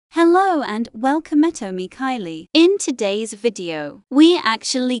Hello and welcome to me Kylie. In today's video, we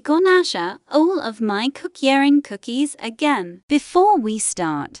actually gonna share all of my cookies again. Before we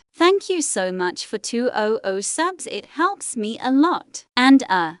start, thank you so much for 200 subs, it helps me a lot. And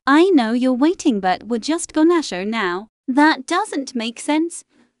I know you're waiting but we're just gonna show now. That doesn't make sense,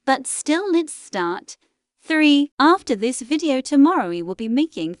 but still let's start. 3. After this video tomorrow we will be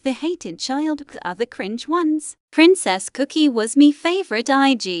making the hated child other cringe ones. Princess Cookie was me favorite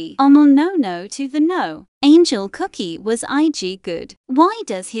IG. No to the no. Angel Cookie was IG good. Why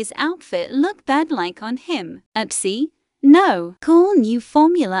does his outfit look bad like on him? Oopsie. No. Cool new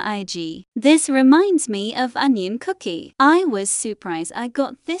formula IG. This reminds me of Onion Cookie. I was surprised I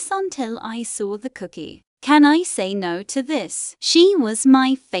got this until I saw the cookie. Can I say no to this? She was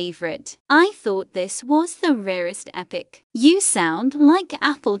my favorite. I thought this was the rarest epic. You sound like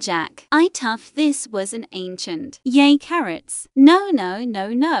Applejack. I tough this was an ancient. Yay carrots. No.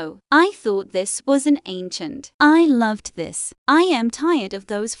 I thought this was an ancient. I loved this. I am tired of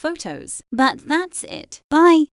those photos. But that's it. Bye.